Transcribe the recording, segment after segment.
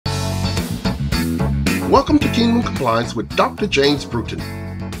Welcome to Kingdom Compliance with Dr. James Bruton,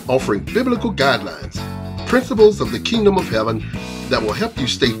 offering biblical guidelines, principles of the kingdom of heaven that will help you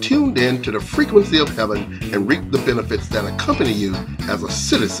stay tuned in to the frequency of heaven and reap the benefits that accompany you as a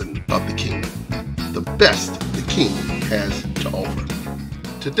citizen of the kingdom. The best the king has to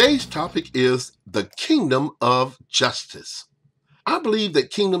offer. Today's topic is the kingdom of justice. I believe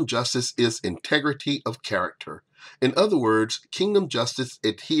that kingdom justice is integrity of character. In other words, kingdom justice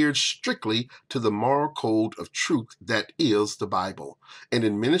adheres strictly to the moral code of truth that is the Bible, and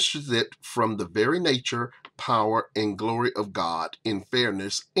administers it from the very nature, power, and glory of God in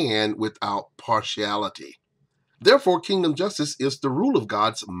fairness and without partiality. Therefore, kingdom justice is the rule of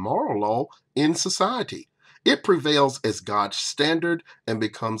God's moral law in society. It prevails as God's standard and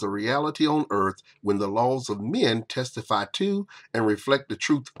becomes a reality on earth when the laws of men testify to and reflect the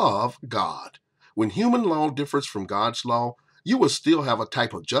truth of God. When human law differs from God's law, you will still have a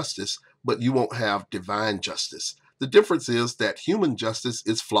type of justice, but you won't have divine justice. The difference is that human justice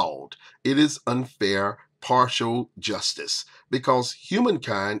is flawed. It is unfair, partial justice, because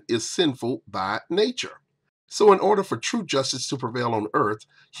humankind is sinful by nature. So in order for true justice to prevail on earth,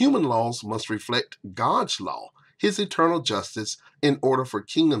 human laws must reflect God's law, his eternal justice, in order for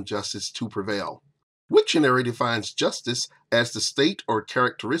kingdom justice to prevail. Wiktionary defines justice as the state or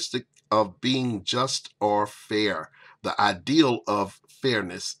characteristic of being just or fair, the ideal of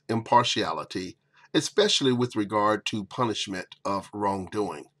fairness, impartiality, especially with regard to punishment of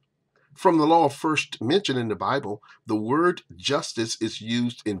wrongdoing. From the law first mentioned in the Bible, the word justice is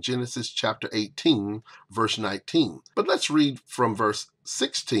used in Genesis chapter 18, verse 19. But let's read from verse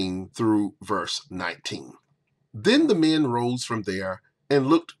 16 through verse 19. Then the men rose from there and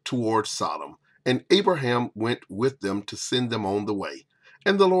looked toward Sodom, and Abraham went with them to send them on the way.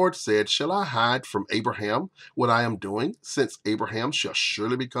 And the Lord said, Shall I hide from Abraham what I am doing, since Abraham shall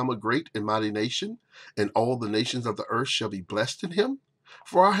surely become a great and mighty nation, and all the nations of the earth shall be blessed in him?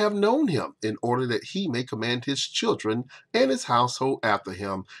 For I have known him, in order that he may command his children and his household after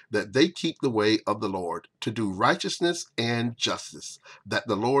him, that they keep the way of the Lord, to do righteousness and justice, that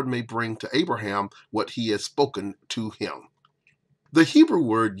the Lord may bring to Abraham what he has spoken to him. The Hebrew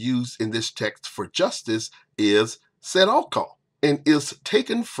word used in this text for justice is tzedakah, and is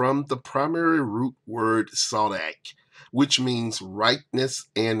taken from the primary root word sadak, which means rightness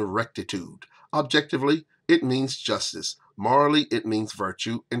and rectitude. Objectively, it means justice. Morally, it means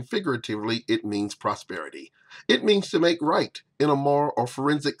virtue, and figuratively, it means prosperity. It means to make right in a moral or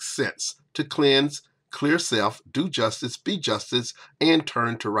forensic sense, to cleanse, clear self, do justice, be justice, and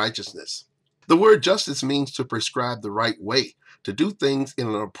turn to righteousness. The word justice means to prescribe the right way, to do things in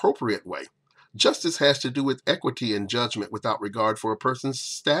an appropriate way. Justice has to do with equity and judgment without regard for a person's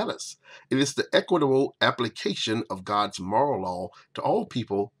status. It is the equitable application of God's moral law to all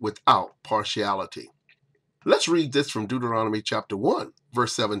people without partiality. Let's read this from Deuteronomy chapter 1,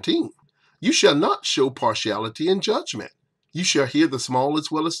 verse 17. You shall not show partiality in judgment. You shall hear the small as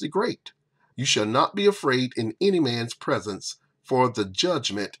well as the great. You shall not be afraid in any man's presence, for the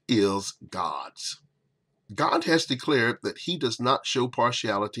judgment is God's. God has declared that he does not show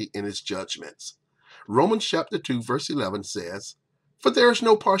partiality in his judgments. Romans chapter 2, verse 11 says, For there is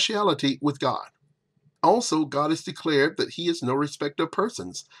no partiality with God. Also, God has declared that he is no respecter of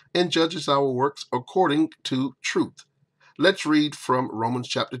persons and judges our works according to truth. Let's read from Romans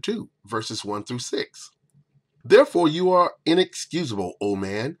chapter 2, verses 1 through 6. Therefore you are inexcusable, O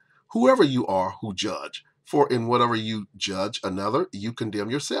man, whoever you are who judge. For in whatever you judge another, you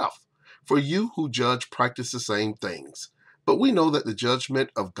condemn yourself. For you who judge practice the same things. But we know that the judgment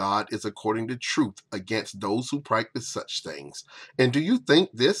of God is according to truth against those who practice such things. And do you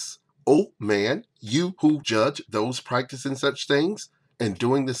think this, O man, you who judge those practicing such things and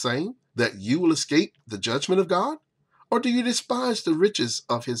doing the same, that you will escape the judgment of God? Or do you despise the riches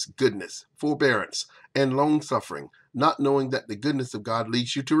of his goodness, forbearance, and long-suffering, not knowing that the goodness of God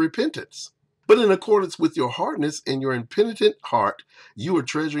leads you to repentance? But in accordance with your hardness and your impenitent heart, you are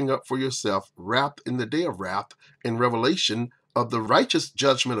treasuring up for yourself wrath in the day of wrath and revelation of the righteous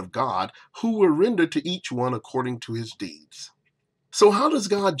judgment of God, who will render to each one according to his deeds. So how does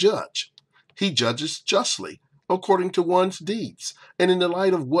God judge? He judges justly, according to one's deeds, and in the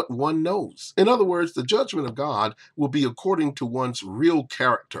light of what one knows. In other words, the judgment of God will be according to one's real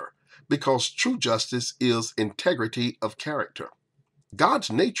character, because true justice is integrity of character.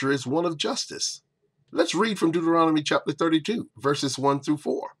 God's nature is one of justice. Let's read from Deuteronomy chapter 32, verses 1 through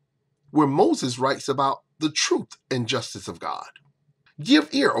 4, where Moses writes about the truth and justice of God. Give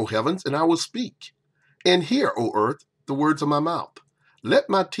ear, O heavens, and I will speak, and hear, O earth, the words of my mouth. Let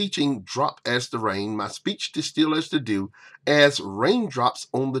my teaching drop as the rain, my speech distill as the dew, as raindrops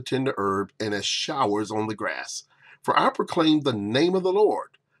on the tender herb, and as showers on the grass. For I proclaim the name of the Lord.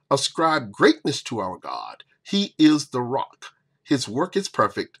 Ascribe greatness to our God. He is the rock. His work is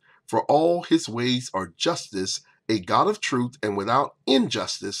perfect, for all his ways are justice, a God of truth and without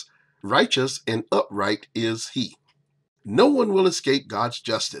injustice. Righteous and upright is he. No one will escape God's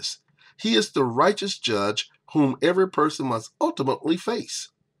justice. He is the righteous judge whom every person must ultimately face.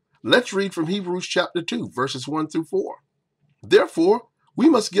 Let's read from Hebrews chapter 2, verses 1 through 4. Therefore, we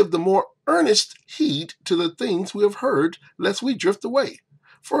must give the more earnest heed to the things we have heard, lest we drift away.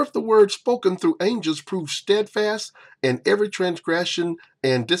 For if the word spoken through angels proved steadfast, and every transgression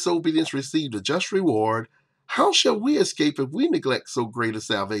and disobedience received a just reward, how shall we escape if we neglect so great a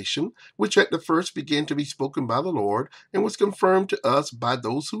salvation, which at the first began to be spoken by the Lord, and was confirmed to us by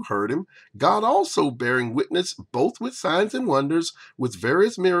those who heard him, God also bearing witness both with signs and wonders, with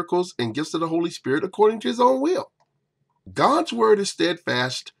various miracles and gifts of the Holy Spirit according to his own will? God's word is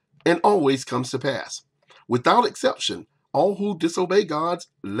steadfast and always comes to pass. Without exception, all who disobey God's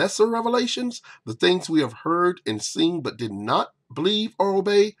lesser revelations, the things we have heard and seen but did not believe or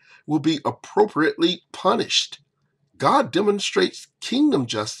obey, will be appropriately punished. God demonstrates kingdom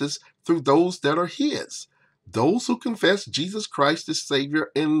justice through those that are his, those who confess Jesus Christ as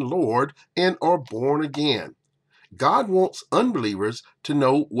Savior and Lord and are born again. God wants unbelievers to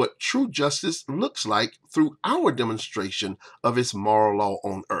know what true justice looks like through our demonstration of his moral law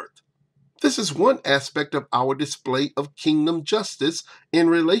on earth. This is one aspect of our display of kingdom justice in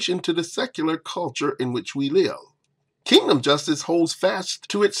relation to the secular culture in which we live. Kingdom justice holds fast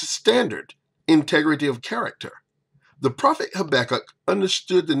to its standard, integrity of character. The prophet Habakkuk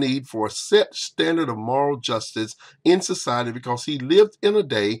understood the need for a set standard of moral justice in society because he lived in a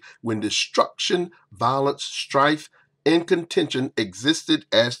day when destruction, violence, strife, and contention existed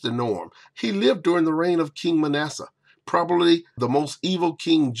as the norm. He lived during the reign of King Manasseh, probably the most evil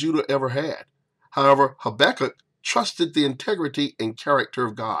king Judah ever had. However, Habakkuk trusted the integrity and character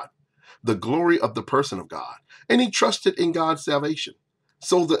of God, the glory of the person of God, and he trusted in God's salvation.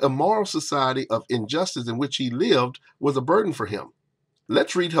 So the immoral society of injustice in which he lived was a burden for him.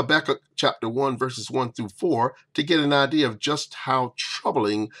 Let's read Habakkuk chapter 1, verses 1 through 4 to get an idea of just how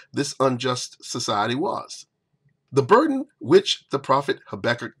troubling this unjust society was. The burden which the prophet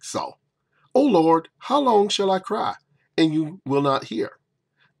Habakkuk saw. O Lord, how long shall I cry, and you will not hear?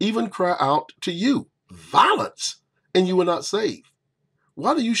 Even cry out to you, violence, and you will not save.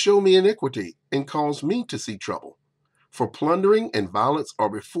 Why do you show me iniquity and cause me to see trouble? For plundering and violence are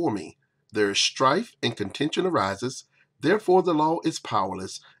before me. There is strife and contention arises. Therefore the law is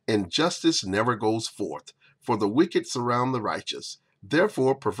powerless, and justice never goes forth. For the wicked surround the righteous.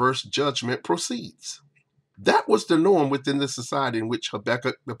 Therefore perverse judgment proceeds. That was the norm within the society in which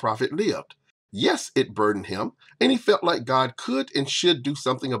Habakkuk the prophet lived. Yes, it burdened him, and he felt like God could and should do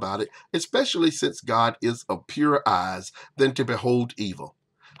something about it, especially since God is of purer eyes than to behold evil.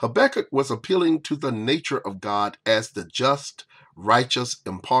 Habakkuk was appealing to the nature of God as the just, righteous,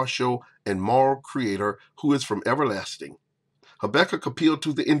 impartial, and moral creator who is from everlasting. Habakkuk appealed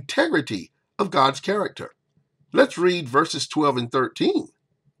to the integrity of God's character. Let's read verses 12 and 13.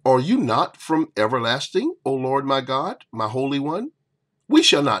 Are you not from everlasting, O Lord my God, my Holy One? We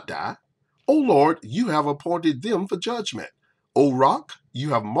shall not die. O Lord, you have appointed them for judgment. O Rock,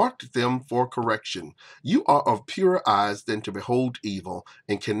 you have marked them for correction. You are of purer eyes than to behold evil,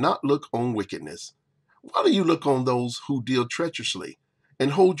 and cannot look on wickedness. Why do you look on those who deal treacherously,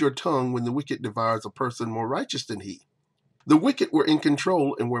 and hold your tongue when the wicked devours a person more righteous than he? The wicked were in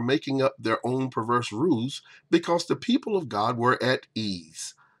control and were making up their own perverse rules because the people of God were at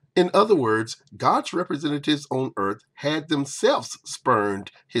ease. In other words, God's representatives on earth had themselves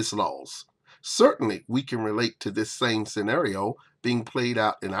spurned his laws. Certainly, we can relate to this same scenario being played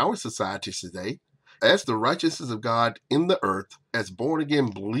out in our societies today. As the righteousness of God in the earth, as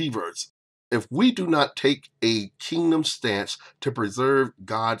born-again believers, if we do not take a kingdom stance to preserve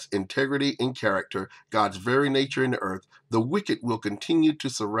God's integrity and character, God's very nature in the earth, the wicked will continue to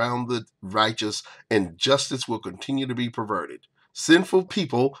surround the righteous, and justice will continue to be perverted. Sinful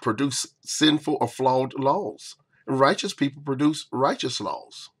people produce sinful or flawed laws, and righteous people produce righteous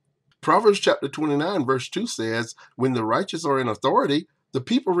laws. Proverbs chapter 29 verse 2 says, when the righteous are in authority, the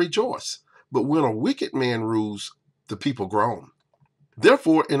people rejoice. But when a wicked man rules, the people groan.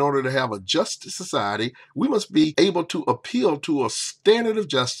 Therefore, in order to have a just society, we must be able to appeal to a standard of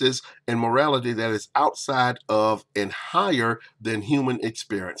justice and morality that is outside of and higher than human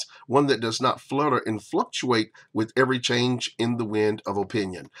experience, one that does not flutter and fluctuate with every change in the wind of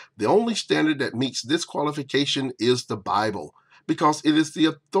opinion. The only standard that meets this qualification is the Bible, because it is the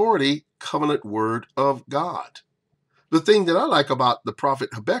authority covenant word of God. The thing that I like about the prophet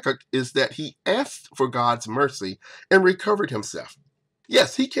Habakkuk is that he asked for God's mercy and recovered himself.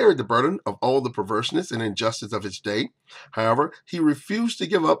 Yes, he carried the burden of all the perverseness and injustice of his day. However, he refused to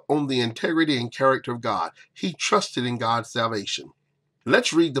give up on the integrity and character of God. He trusted in God's salvation.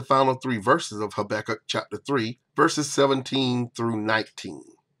 Let's read the final 3 verses of Habakkuk chapter 3, verses 17 through 19.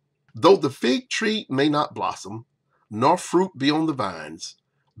 Though the fig tree may not blossom, nor fruit be on the vines,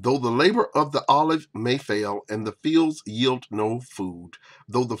 though the labor of the olive may fail, and the fields yield no food,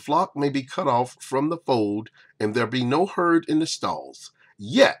 though the flock may be cut off from the fold, and there be no herd in the stalls,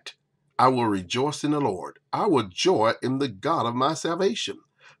 yet I will rejoice in the Lord. I will joy in the God of my salvation.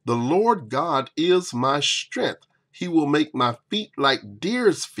 The Lord God is my strength. He will make my feet like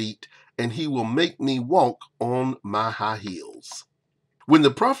deer's feet, and he will make me walk on my high heels. When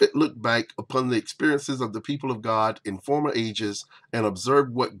the prophet looked back upon the experiences of the people of God in former ages and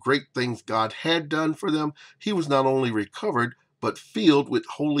observed what great things God had done for them, he was not only recovered, but filled with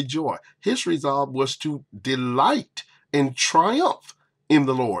holy joy. His resolve was to delight and triumph in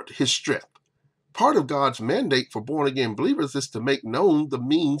the Lord, his strength. Part of God's mandate for born-again believers is to make known the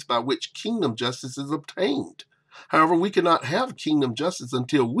means by which kingdom justice is obtained. However, we cannot have kingdom justice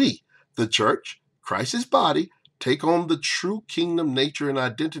until we, the church, Christ's body, take on the true kingdom nature and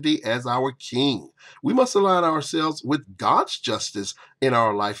identity as our king. We must align ourselves with God's justice in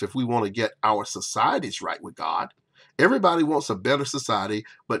our life if we want to get our societies right with God. Everybody wants a better society,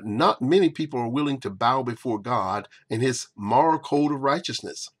 but not many people are willing to bow before God and his moral code of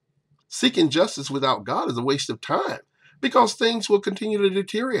righteousness. Seeking justice without God is a waste of time, because things will continue to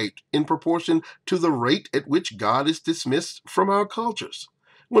deteriorate in proportion to the rate at which God is dismissed from our cultures.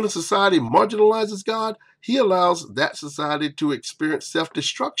 When a society marginalizes God, he allows that society to experience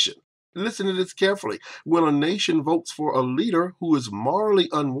self-destruction. Listen to this carefully. When a nation votes for a leader who is morally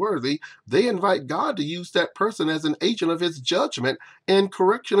unworthy, they invite God to use that person as an agent of his judgment and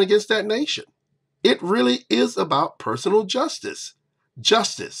correction against that nation. It really is about personal justice.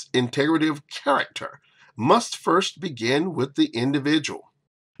 Justice, integrity of character, must first begin with the individual.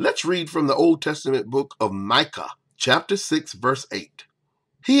 Let's read from the Old Testament book of Micah, chapter 6, verse 8.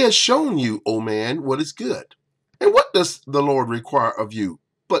 He has shown you, O man, what is good. And what does the Lord require of you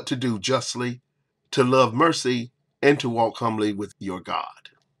but to do justly, to love mercy, and to walk humbly with your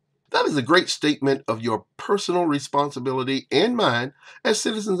God? That is a great statement of your personal responsibility and mine as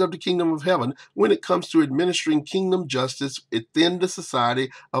citizens of the kingdom of heaven when it comes to administering kingdom justice within the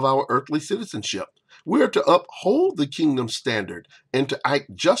society of our earthly citizenship. We are to uphold the kingdom standard and to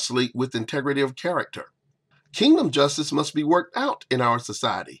act justly with integrity of character. Kingdom justice must be worked out in our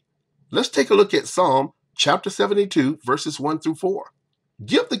society. Let's take a look at Psalm chapter 72, verses 1 through 4.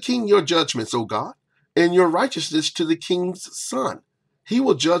 Give the king your judgments, O God, and your righteousness to the king's son. He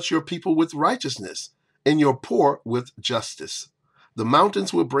will judge your people with righteousness, and your poor with justice. The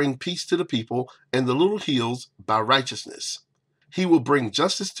mountains will bring peace to the people, and the little hills by righteousness. He will bring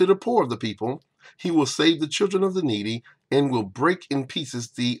justice to the poor of the people. He will save the children of the needy, and will break in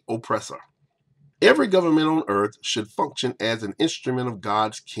pieces the oppressor. Every government on earth should function as an instrument of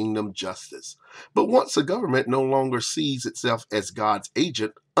God's kingdom justice. But once a government no longer sees itself as God's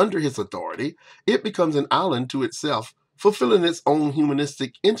agent under his authority, it becomes an island to itself, fulfilling its own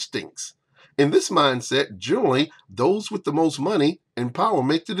humanistic instincts. In this mindset, generally, those with the most money and power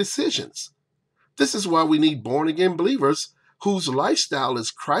make the decisions. This is why we need born-again believers whose lifestyle is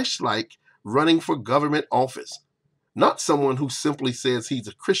Christ-like, running for government office. Not someone who simply says he's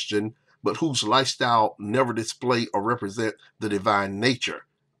a Christian, but whose lifestyle never display or represent the divine nature,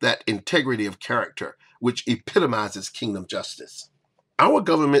 that integrity of character, which epitomizes kingdom justice. Our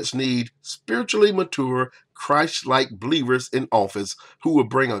governments need spiritually mature, Christ-like believers in office who will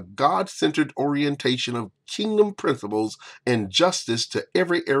bring a God-centered orientation of kingdom principles and justice to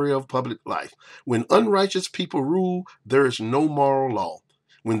every area of public life. When unrighteous people rule, there is no moral law.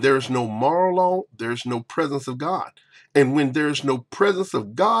 When there is no moral law, there is no presence of God. And when there is no presence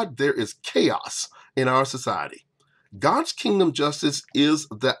of God, there is chaos in our society. God's kingdom justice is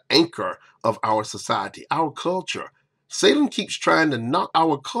the anchor of our society, our culture. Satan keeps trying to knock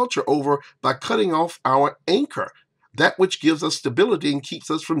our culture over by cutting off our anchor, that which gives us stability and keeps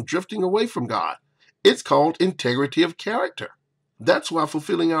us from drifting away from God. It's called integrity of character. That's why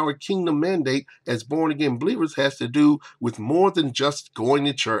fulfilling our kingdom mandate as born-again believers has to do with more than just going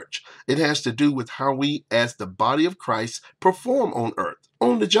to church. It has to do with how we, as the body of Christ, perform on earth,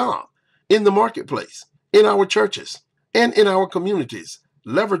 on the job, in the marketplace, in our churches, and in our communities,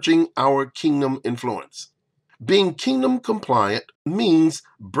 leveraging our kingdom influence. Being kingdom compliant means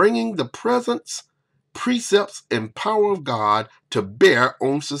bringing the presence, precepts and power of God to bear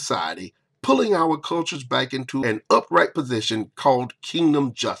on society, pulling our cultures back into an upright position called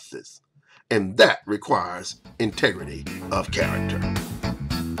kingdom justice. And that requires integrity of character.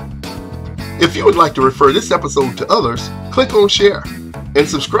 If you would like to refer this episode to others, click on share and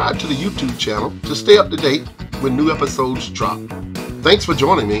subscribe to the YouTube channel to stay up to date when new episodes drop. Thanks for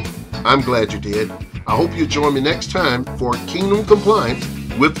joining me. I'm glad you did. I hope you join me next time for Kingdom Compliance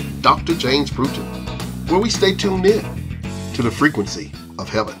with Dr. James Bruton, where we stay tuned in to the frequency of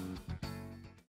heaven.